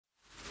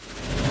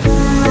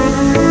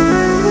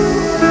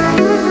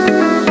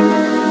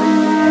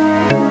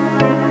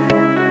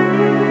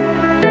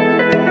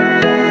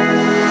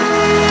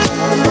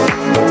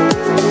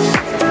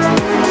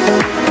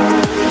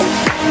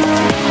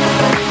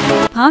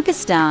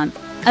Pakistan,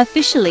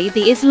 officially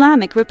the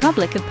Islamic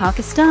Republic of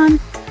Pakistan,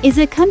 is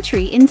a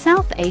country in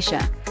South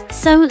Asia.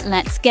 So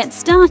let's get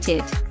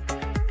started.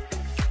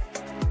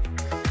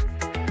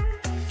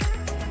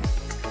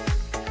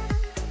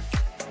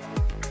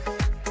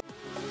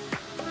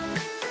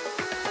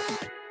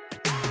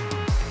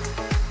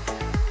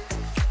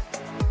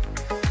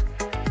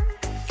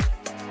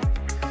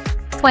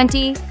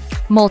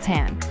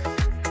 Multan.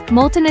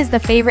 Multan is the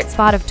favorite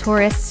spot of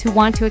tourists who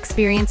want to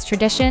experience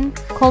tradition,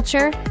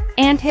 culture,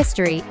 and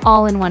history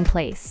all in one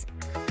place.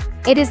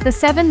 It is the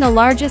 7th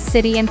largest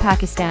city in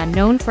Pakistan,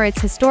 known for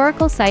its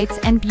historical sites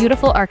and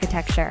beautiful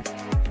architecture.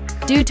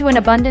 Due to an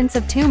abundance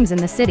of tombs in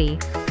the city,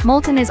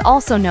 Multan is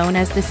also known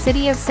as the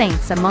City of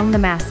Saints among the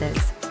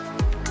masses.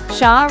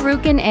 Shah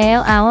Rukn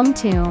al-Alam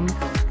Tomb,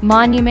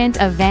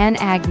 Monument of Van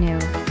Agnew,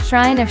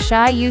 Shrine of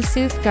Shah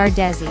Yusuf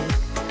Gardezi,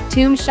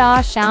 Tomb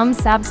Shah Shams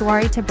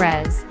Sabzwari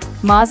Tabriz,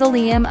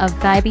 Mausoleum of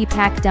Bibi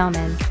Pak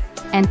Daman,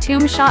 and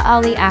Tomb Shah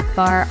Ali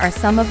Akbar are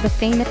some of the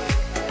famous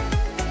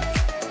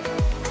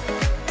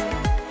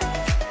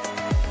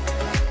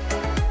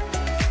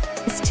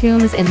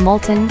tombs in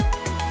Multan.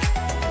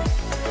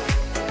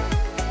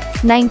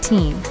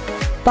 19.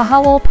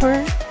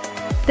 Bahawalpur.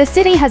 The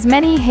city has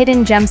many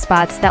hidden gem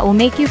spots that will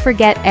make you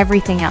forget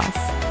everything else.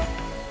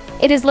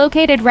 It is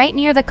located right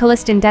near the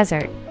Khalistan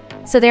Desert,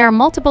 so there are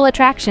multiple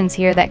attractions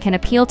here that can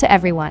appeal to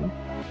everyone.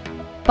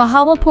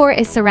 Bahawalpur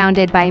is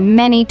surrounded by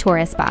many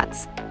tourist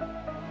spots.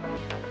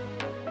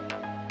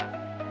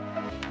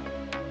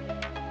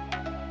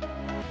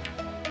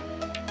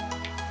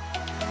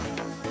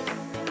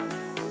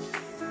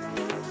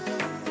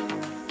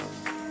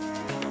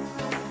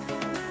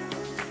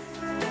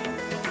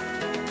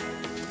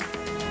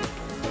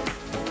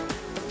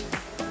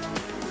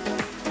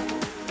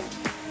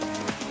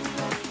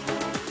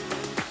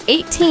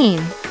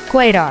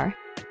 Gwadar.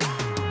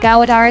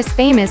 Gwadar is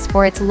famous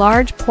for its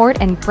large port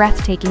and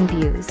breathtaking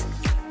views.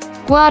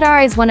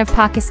 Gwadar is one of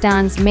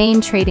Pakistan's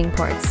main trading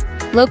ports,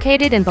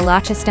 located in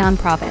Balochistan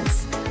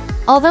province.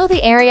 Although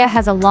the area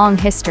has a long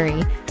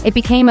history, it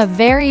became a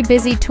very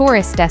busy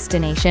tourist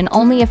destination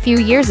only a few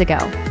years ago,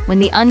 when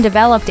the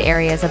undeveloped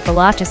areas of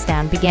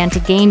Balochistan began to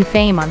gain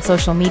fame on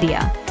social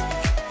media.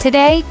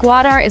 Today,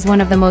 Gwadar is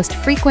one of the most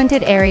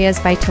frequented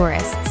areas by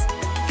tourists.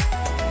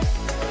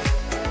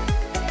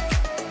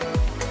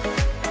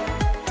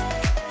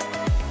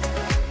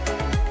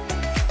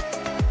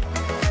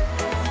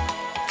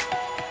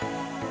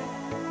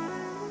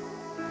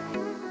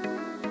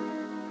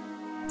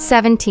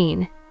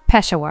 17.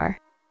 Peshawar.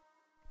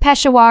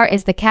 Peshawar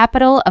is the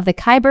capital of the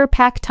Khyber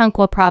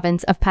Pakhtunkhwa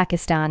province of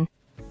Pakistan.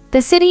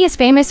 The city is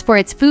famous for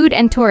its food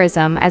and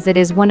tourism, as it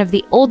is one of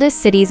the oldest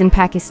cities in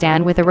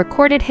Pakistan with a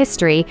recorded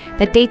history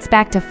that dates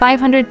back to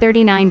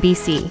 539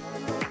 BC.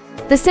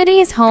 The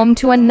city is home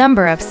to a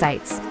number of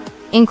sites,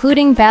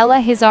 including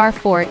Bala Hizar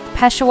Fort,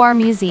 Peshawar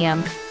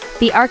Museum,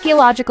 the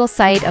archaeological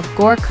site of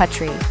Gor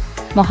Khatri,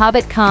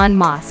 Mohabbat Khan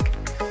Mosque,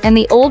 and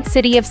the old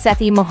city of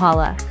Sethi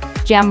Mohalla,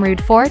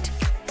 Jamrud Fort,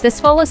 the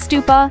Sfola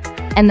Stupa,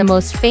 and the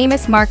most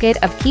famous market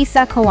of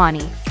Kisa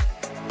Kawani.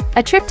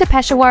 A trip to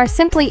Peshawar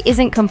simply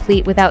isn't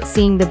complete without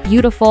seeing the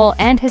beautiful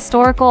and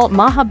historical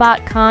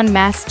Mohabbat Khan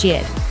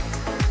Masjid.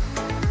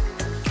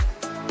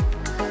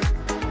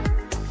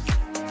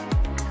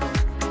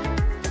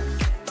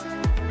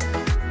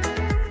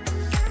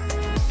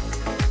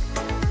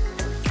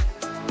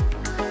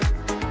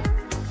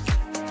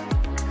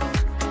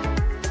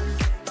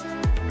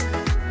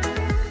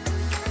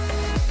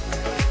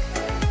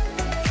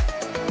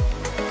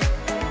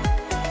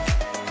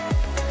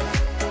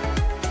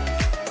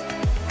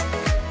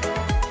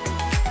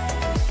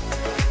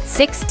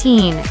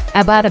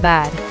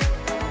 Abbottabad.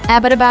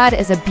 Abbottabad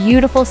is a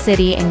beautiful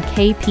city in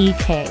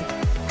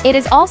KPK. It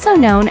is also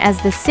known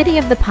as the City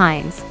of the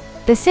Pines.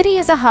 The city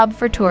is a hub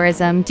for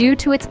tourism due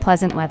to its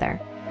pleasant weather.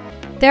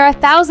 There are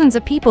thousands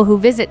of people who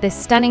visit this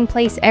stunning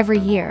place every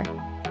year.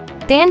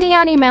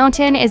 Dandiani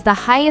Mountain is the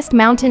highest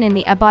mountain in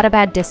the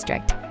Abbottabad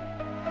district,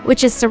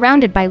 which is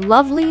surrounded by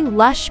lovely,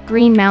 lush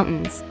green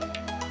mountains.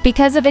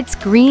 Because of its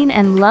green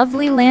and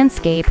lovely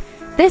landscape,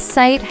 this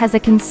site has a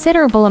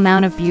considerable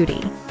amount of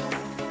beauty.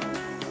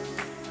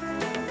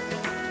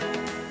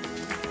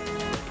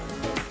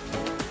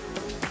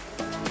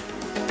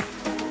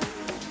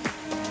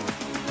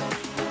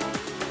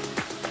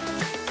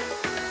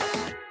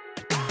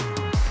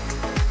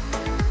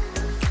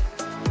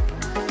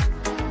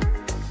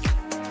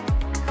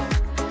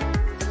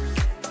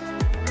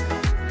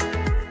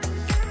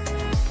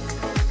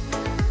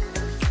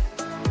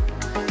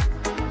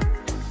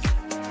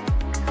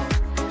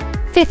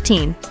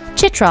 15.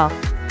 Chitral.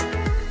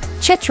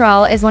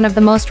 Chitral is one of the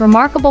most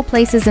remarkable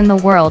places in the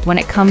world when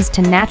it comes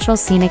to natural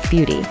scenic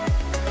beauty.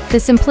 The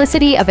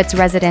simplicity of its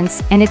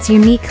residents and its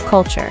unique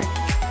culture,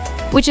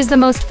 which is the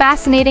most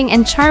fascinating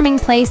and charming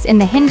place in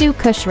the Hindu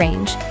Kush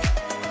range.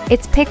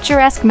 Its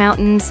picturesque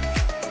mountains,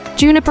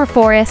 juniper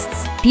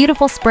forests,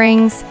 beautiful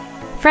springs,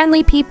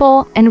 friendly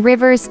people, and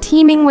rivers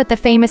teeming with the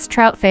famous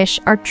troutfish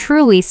are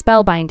truly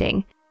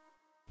spellbinding.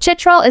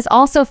 Chitral is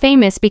also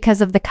famous because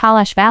of the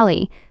Kailash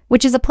Valley,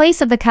 which is a place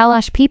of the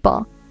Kailash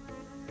people.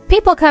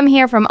 People come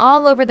here from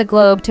all over the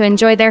globe to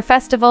enjoy their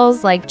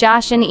festivals like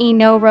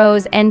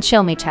Jashan-e-Nowroz and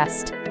Chilmi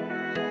Chest.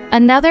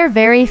 Another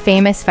very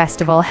famous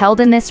festival held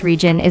in this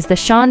region is the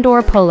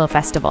Chandor Polo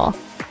Festival.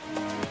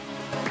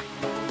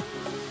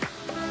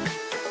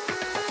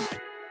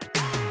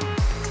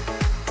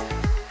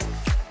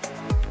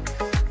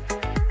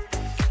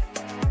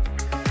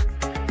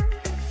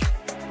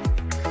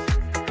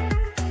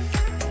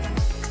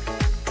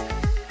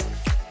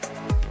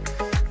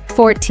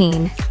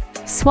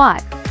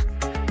 Swat.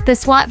 The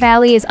Swat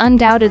Valley is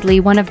undoubtedly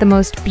one of the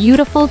most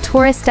beautiful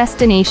tourist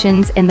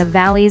destinations in the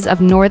valleys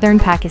of northern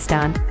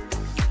Pakistan.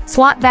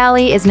 Swat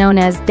Valley is known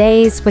as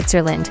the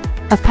Switzerland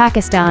of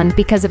Pakistan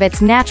because of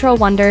its natural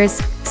wonders,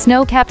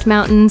 snow-capped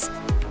mountains,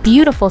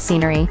 beautiful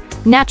scenery,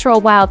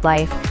 natural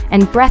wildlife,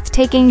 and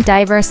breathtaking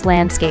diverse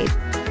landscape.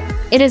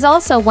 It is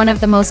also one of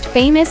the most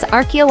famous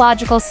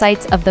archaeological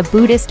sites of the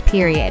Buddhist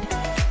period.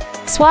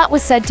 Swat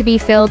was said to be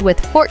filled with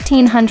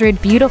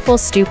 1,400 beautiful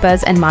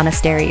stupas and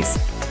monasteries.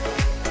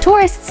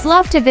 Tourists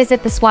love to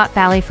visit the Swat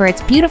Valley for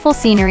its beautiful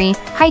scenery,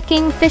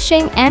 hiking,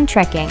 fishing, and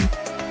trekking.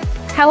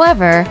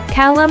 However,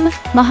 Kalam,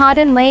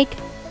 Mahadan Lake,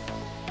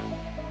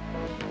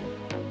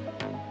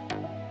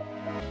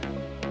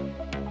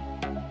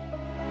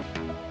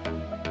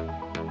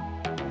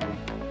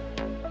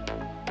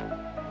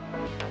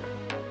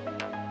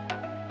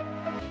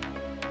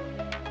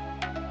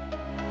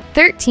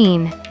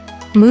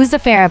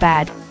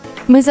 Muzaffarabad.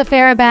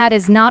 Muzaffarabad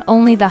is not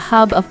only the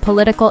hub of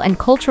political and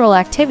cultural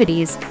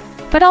activities,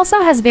 but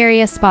also has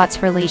various spots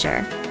for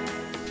leisure.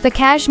 The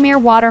Kashmir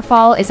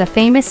Waterfall is a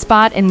famous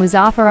spot in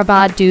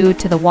Muzaffarabad due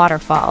to the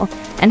waterfall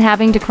and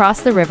having to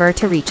cross the river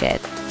to reach it.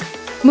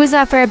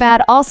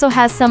 Muzaffarabad also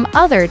has some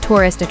other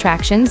tourist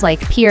attractions like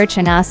Pir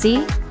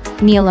Chanasi,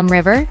 Neelam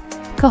River,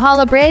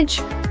 Kohala Bridge,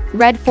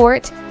 Red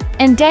Fort,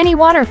 and Dani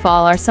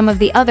Waterfall are some of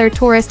the other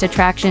tourist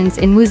attractions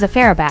in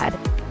Muzaffarabad.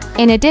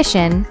 In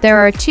addition, there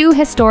are two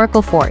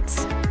historical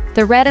forts,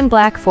 the Red and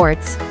Black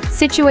Forts,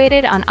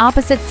 situated on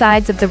opposite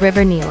sides of the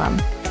river Neelam.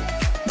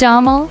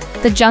 Damal,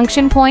 the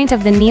junction point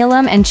of the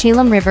Neelam and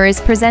Chelam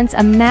rivers, presents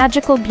a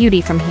magical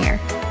beauty from here.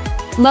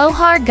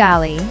 Lohar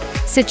Gali,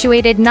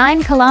 situated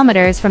 9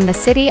 kilometers from the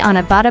city on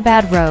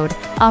Abbottabad Road,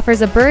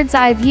 offers a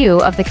bird's-eye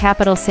view of the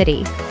capital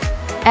city.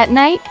 At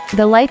night,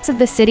 the lights of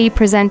the city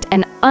present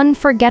an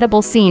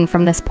unforgettable scene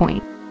from this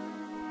point.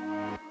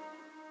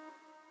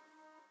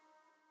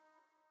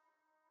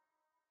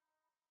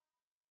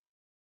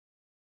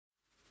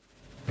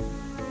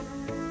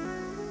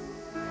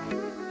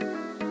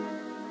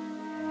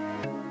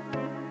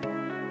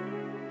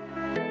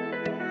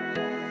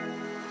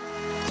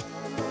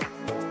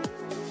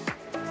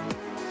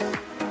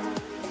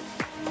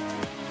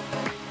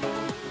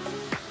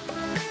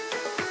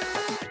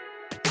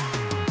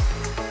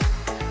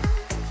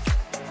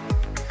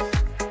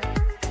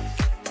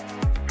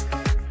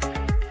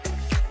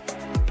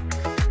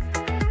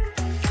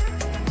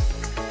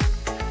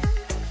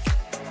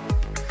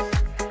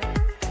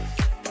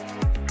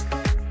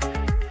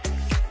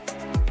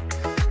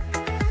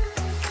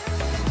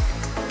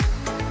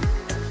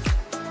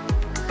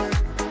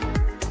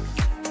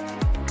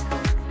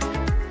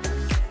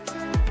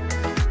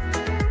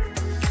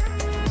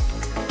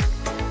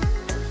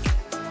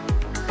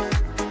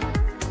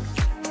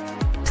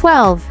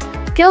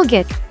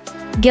 Gilgit.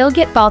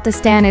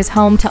 Gilgit-Baltistan is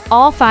home to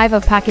all 5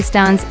 of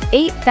Pakistan's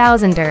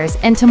 8,000ers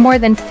and to more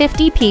than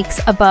 50 peaks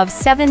above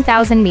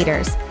 7,000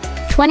 meters,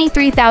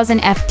 23,000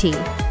 ft.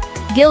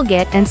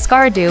 Gilgit and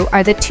Skardu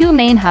are the 2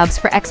 main hubs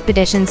for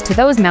expeditions to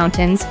those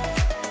mountains.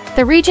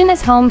 The region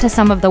is home to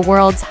some of the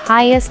world's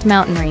highest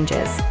mountain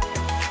ranges.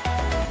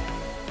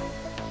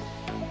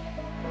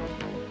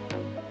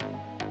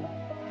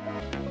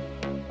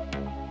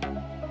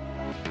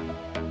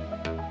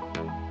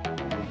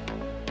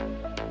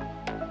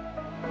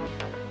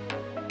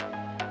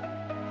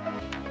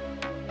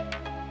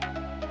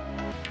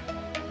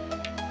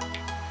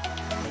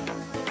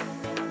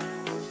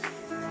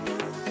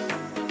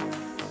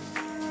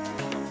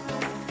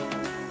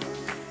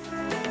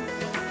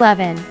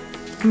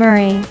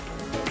 Murree.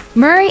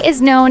 Murree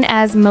is known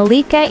as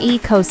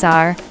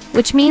Malika-e-Kosar,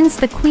 which means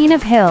the Queen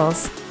of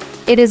Hills.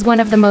 It is one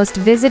of the most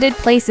visited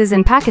places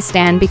in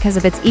Pakistan because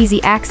of its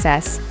easy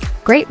access,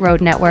 great road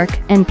network,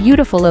 and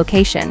beautiful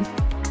location.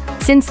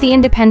 Since the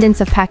independence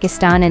of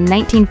Pakistan in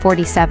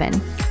 1947,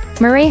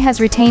 Murree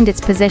has retained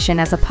its position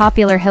as a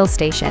popular hill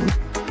station,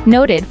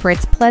 noted for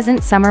its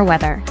pleasant summer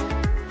weather.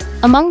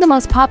 Among the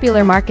most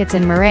popular markets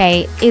in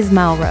Murree is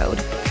Mall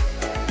Road.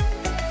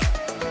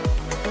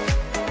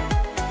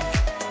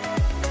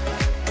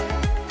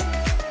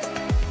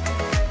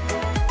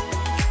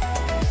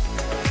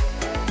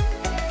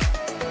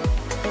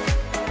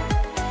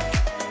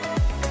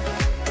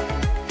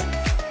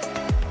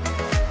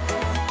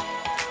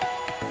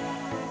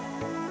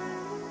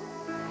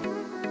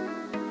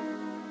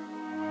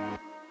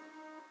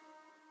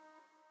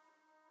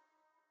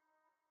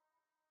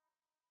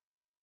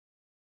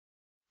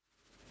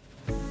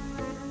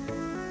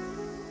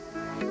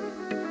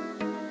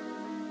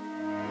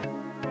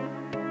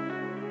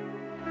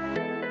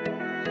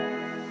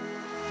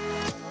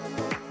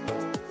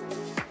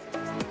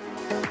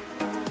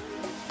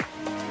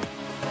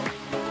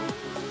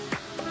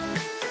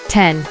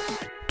 10.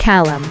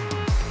 Kalam.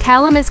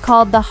 Kalam is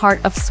called the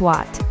heart of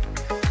Swat.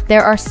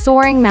 There are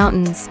soaring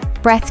mountains,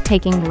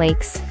 breathtaking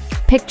lakes,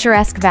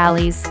 picturesque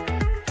valleys,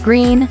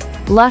 green,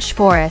 lush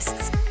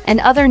forests, and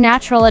other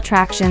natural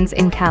attractions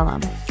in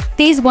Kalam.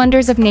 These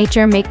wonders of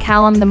nature make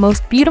Kalam the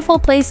most beautiful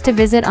place to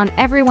visit on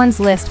everyone's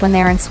list when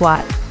they're in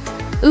Swat.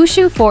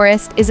 Ushu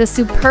Forest is a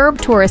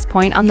superb tourist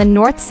point on the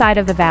north side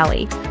of the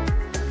valley.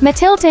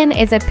 Matilton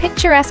is a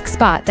picturesque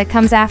spot that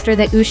comes after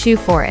the Ushu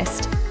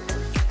Forest.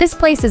 This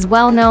place is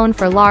well known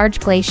for large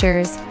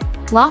glaciers,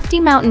 lofty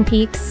mountain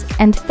peaks,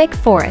 and thick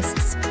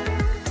forests.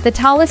 The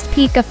tallest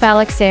peak of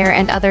Falaksair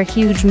and other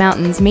huge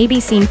mountains may be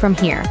seen from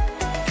here.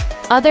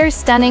 Other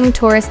stunning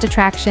tourist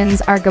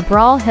attractions are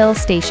Gabral Hill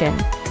Station,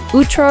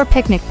 Utror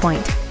Picnic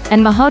Point,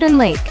 and Mahodan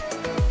Lake.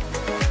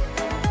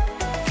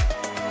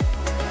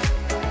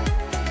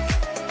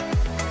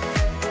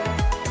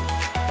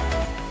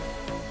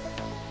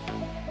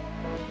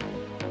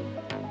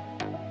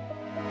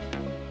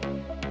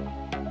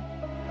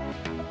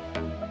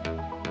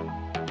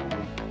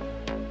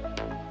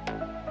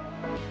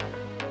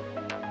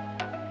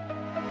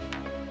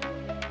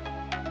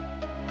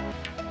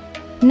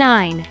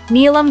 Nine.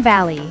 Neelam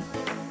Valley.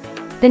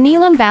 The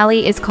Neelam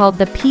Valley is called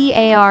the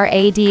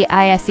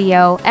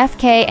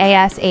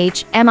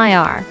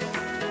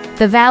Paradisio-Fkashmir.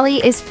 The valley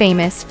is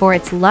famous for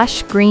its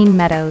lush green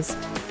meadows,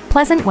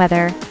 pleasant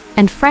weather,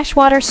 and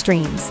freshwater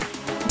streams.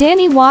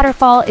 Dani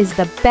Waterfall is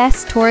the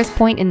best tourist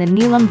point in the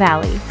Neelam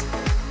Valley.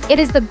 It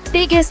is the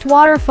biggest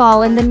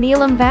waterfall in the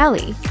Neelam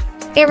Valley.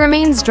 It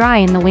remains dry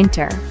in the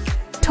winter.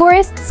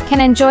 Tourists can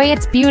enjoy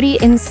its beauty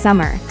in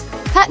summer.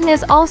 Hutton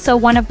is also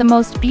one of the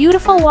most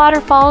beautiful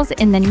waterfalls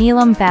in the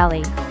Neelam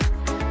Valley.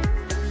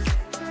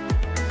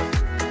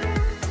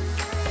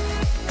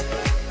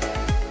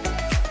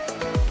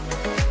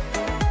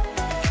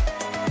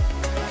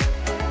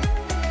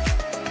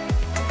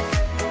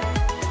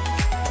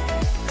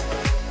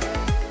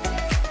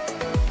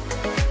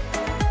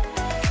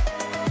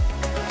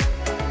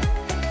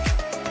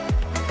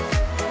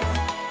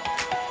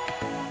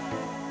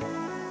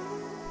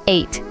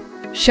 Eight.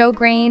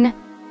 Shogran.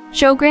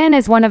 Shogran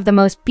is one of the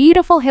most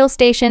beautiful hill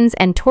stations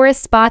and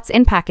tourist spots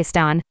in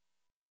Pakistan.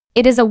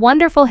 It is a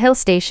wonderful hill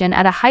station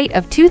at a height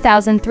of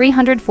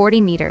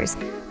 2,340 meters,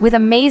 with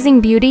amazing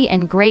beauty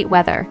and great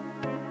weather.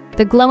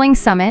 The glowing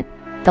summit,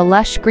 the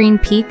lush green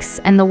peaks,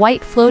 and the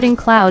white floating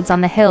clouds on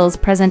the hills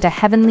present a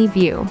heavenly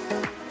view.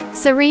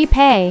 Sari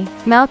Pay,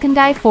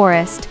 Malkandai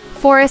Forest,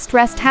 Forest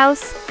Rest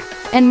House,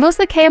 and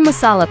Muslakaya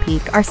Musala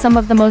Peak are some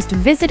of the most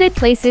visited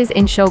places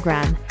in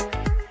Shogran.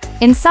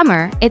 In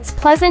summer, its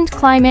pleasant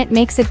climate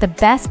makes it the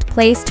best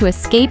place to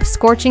escape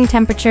scorching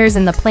temperatures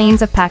in the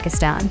plains of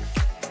Pakistan.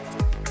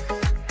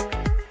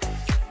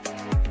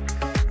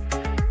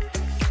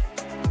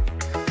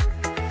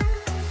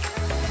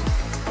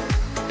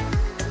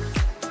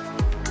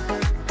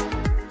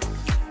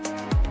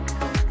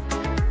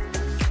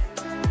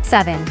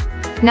 Seven.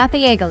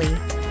 Nathiagali.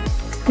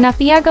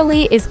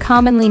 Nathiagali is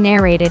commonly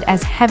narrated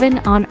as heaven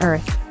on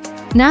earth.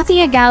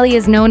 Nathiagali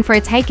is known for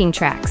its hiking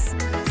tracks,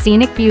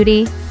 scenic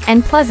beauty,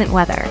 and pleasant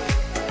weather,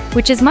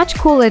 which is much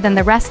cooler than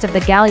the rest of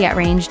the Galyat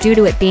range due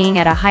to it being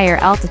at a higher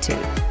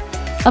altitude.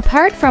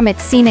 Apart from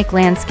its scenic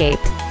landscape,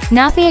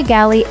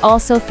 Nathiagali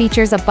also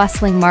features a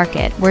bustling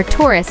market where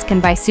tourists can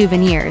buy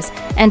souvenirs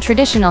and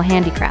traditional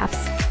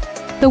handicrafts.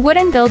 The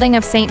wooden building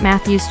of St.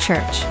 Matthew's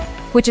Church,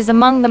 which is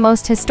among the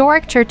most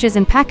historic churches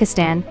in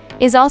Pakistan,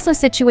 is also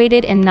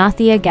situated in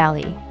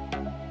Nathiagali.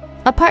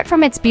 Apart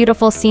from its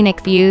beautiful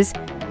scenic views,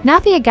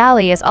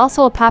 Nathiagali is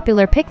also a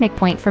popular picnic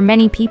point for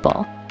many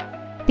people.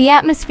 The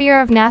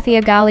atmosphere of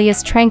Nathiagali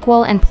is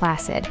tranquil and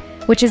placid,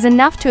 which is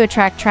enough to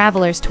attract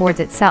travelers towards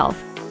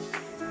itself.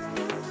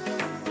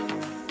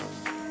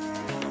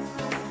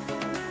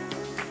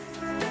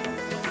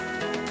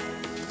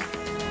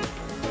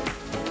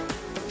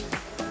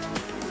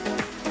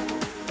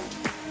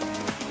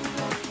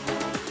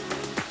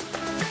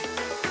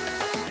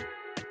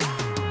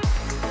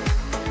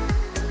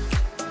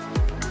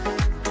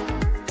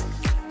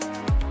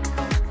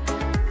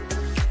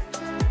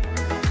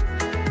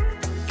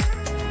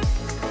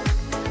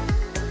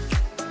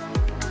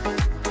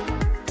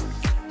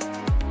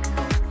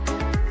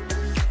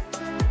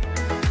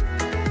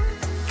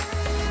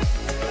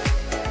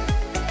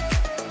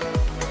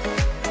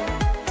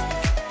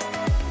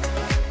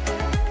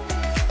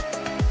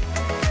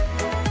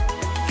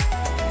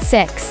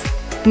 Six.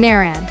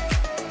 Naran.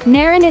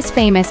 Naran is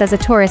famous as a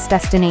tourist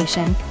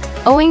destination.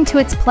 Owing to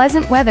its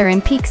pleasant weather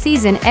in peak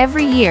season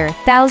every year,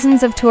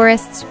 thousands of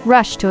tourists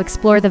rush to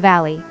explore the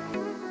valley.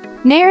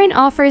 Naran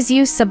offers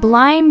you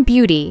sublime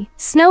beauty,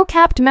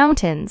 snow-capped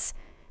mountains,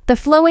 the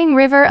flowing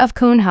river of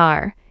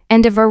Kunhar,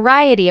 and a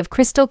variety of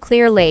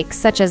crystal-clear lakes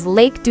such as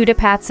Lake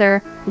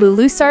Dudapatsar,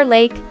 Lulusar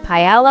Lake,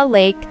 Pyala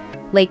Lake,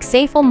 Lake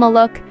Saiful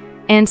Muluk,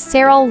 and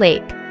Saral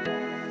Lake.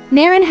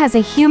 Naran has a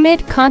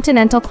humid,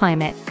 continental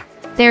climate.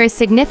 There is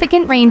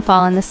significant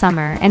rainfall in the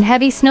summer and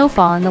heavy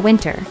snowfall in the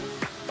winter.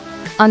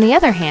 On the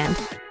other hand,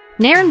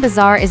 Naran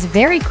Bazaar is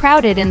very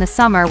crowded in the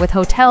summer with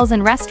hotels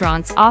and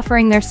restaurants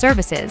offering their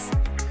services.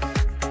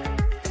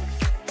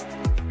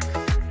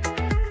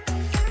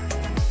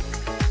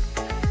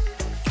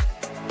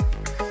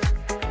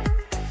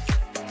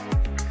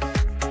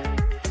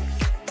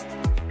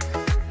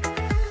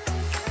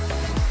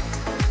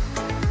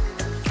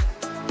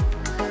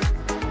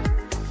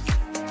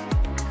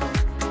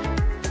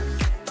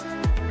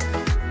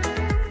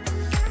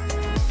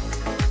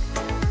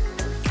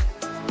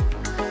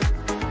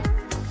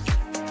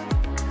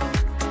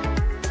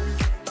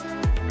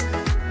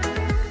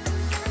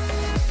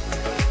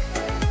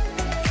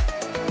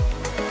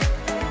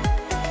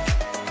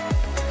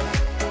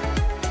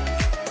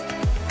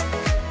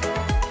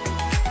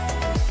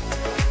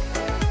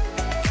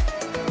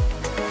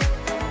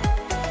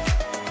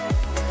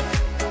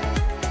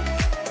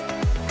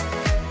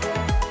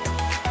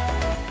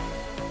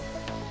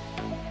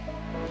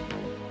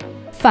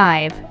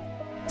 5.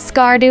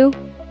 Skardu.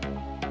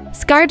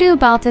 Skardu,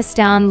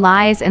 Baltistan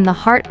lies in the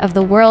heart of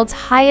the world's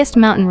highest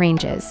mountain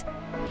ranges,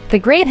 the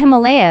Great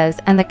Himalayas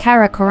and the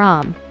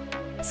Karakoram.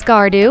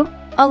 Skardu,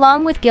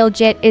 along with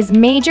Gilgit, is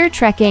major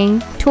trekking,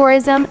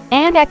 tourism,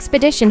 and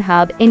expedition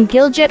hub in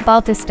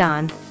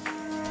Gilgit-Baltistan.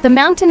 The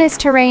mountainous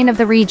terrain of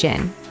the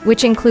region,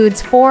 which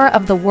includes 4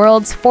 of the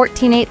world's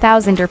 14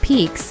 8,000er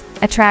peaks,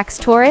 attracts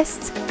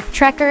tourists,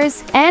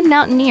 trekkers, and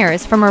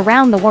mountaineers from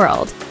around the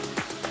world.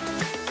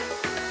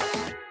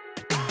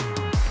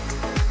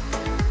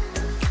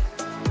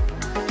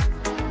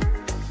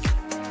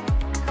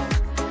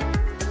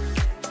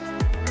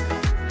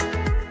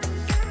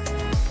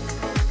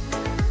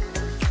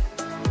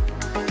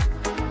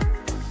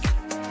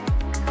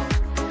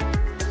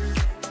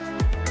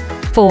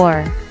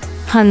 Four.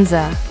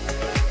 Hunza.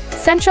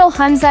 Central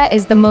Hunza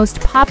is the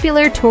most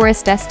popular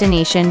tourist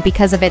destination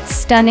because of its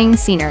stunning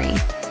scenery.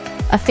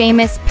 A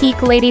famous peak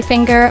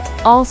ladyfinger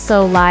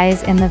also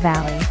lies in the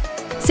valley.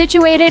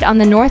 Situated on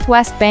the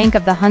northwest bank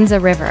of the Hunza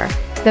River,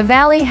 the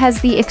valley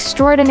has the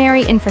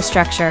extraordinary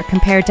infrastructure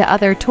compared to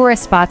other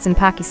tourist spots in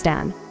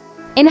Pakistan.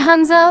 In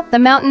Hunza, the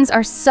mountains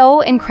are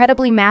so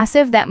incredibly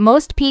massive that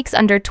most peaks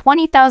under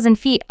 20,000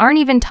 feet aren't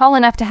even tall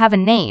enough to have a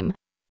name.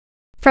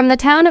 From the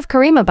town of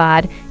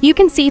Karimabad, you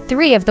can see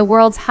 3 of the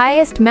world's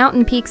highest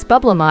mountain peaks: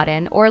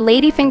 Bublamadin or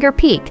Ladyfinger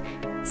Peak,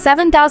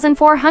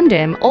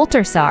 7,400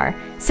 Ultersar,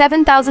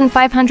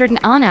 7,500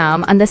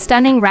 Anam, and the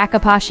stunning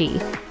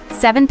Rakapashi,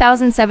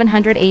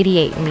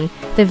 7,788 mi.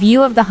 The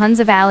view of the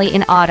Hunza Valley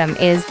in autumn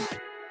is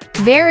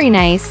very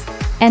nice,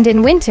 and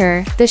in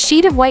winter, the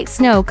sheet of white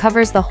snow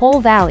covers the whole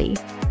valley.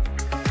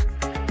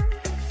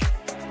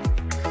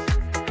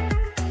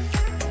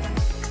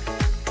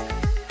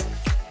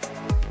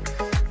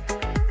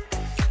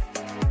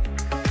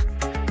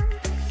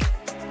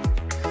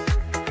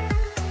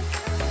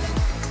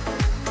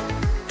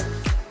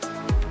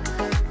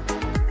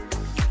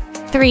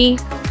 Three.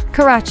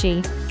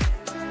 Karachi.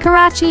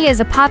 Karachi is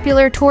a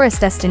popular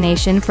tourist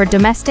destination for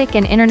domestic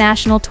and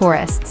international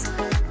tourists.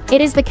 It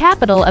is the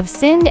capital of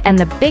Sindh and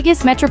the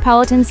biggest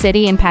metropolitan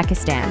city in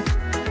Pakistan.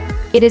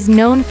 It is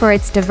known for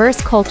its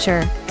diverse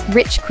culture,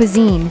 rich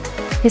cuisine,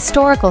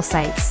 historical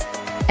sites,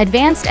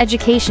 advanced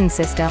education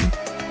system,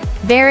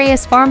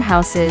 various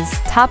farmhouses,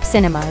 top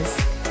cinemas,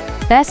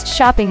 best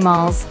shopping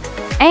malls,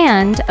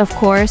 and, of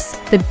course,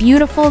 the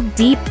beautiful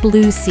deep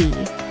blue sea.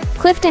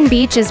 Clifton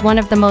Beach is one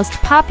of the most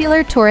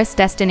popular tourist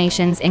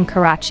destinations in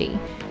Karachi.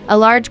 A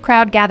large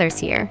crowd gathers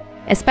here,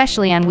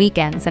 especially on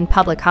weekends and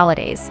public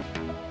holidays.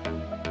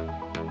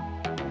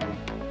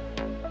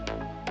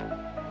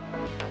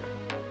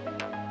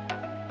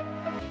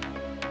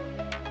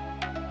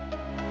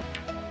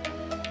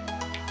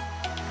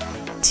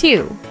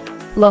 Two.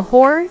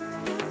 Lahore.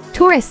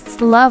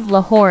 Tourists love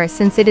Lahore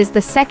since it is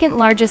the second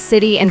largest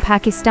city in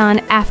Pakistan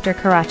after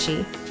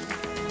Karachi.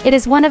 It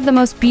is one of the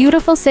most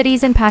beautiful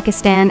cities in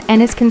Pakistan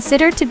and is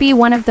considered to be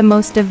one of the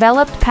most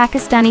developed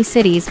Pakistani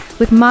cities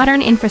with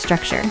modern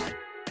infrastructure.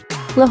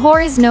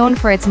 Lahore is known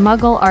for its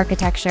Mughal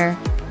architecture,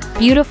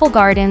 beautiful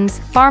gardens,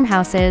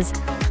 farmhouses,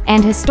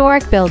 and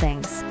historic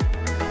buildings.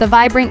 The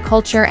vibrant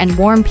culture and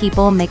warm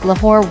people make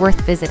Lahore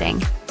worth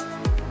visiting.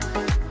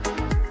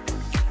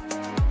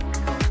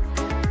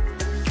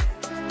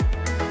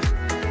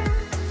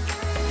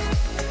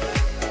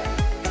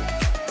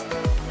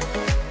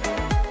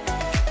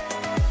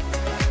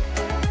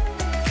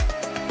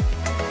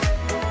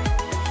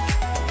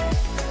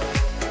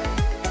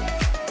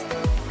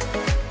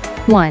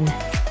 One.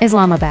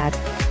 Islamabad.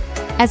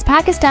 As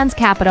Pakistan's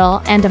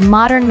capital and a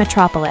modern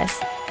metropolis,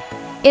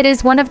 it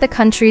is one of the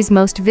country's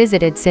most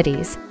visited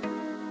cities.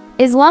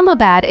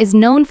 Islamabad is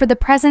known for the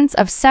presence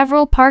of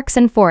several parks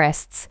and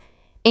forests,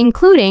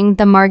 including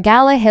the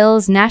Margalla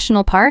Hills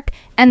National Park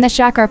and the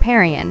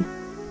Shakarparian.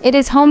 It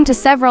is home to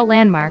several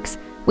landmarks,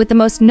 with the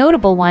most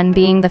notable one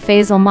being the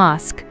Faisal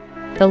Mosque,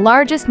 the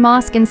largest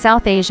mosque in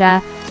South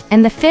Asia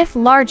and the 5th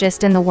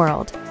largest in the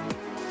world.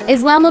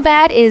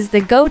 Islamabad is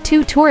the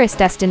go-to tourist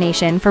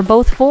destination for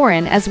both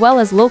foreign as well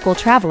as local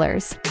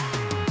travelers.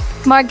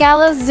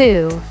 Margalla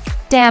Zoo,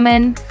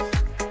 Daman,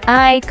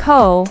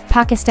 I-Ko,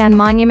 Pakistan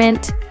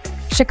Monument,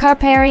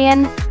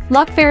 Shakarparian,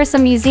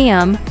 Lokfarisa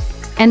Museum,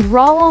 and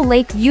Rawal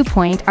Lake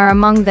Viewpoint are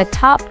among the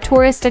top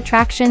tourist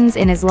attractions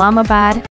in Islamabad.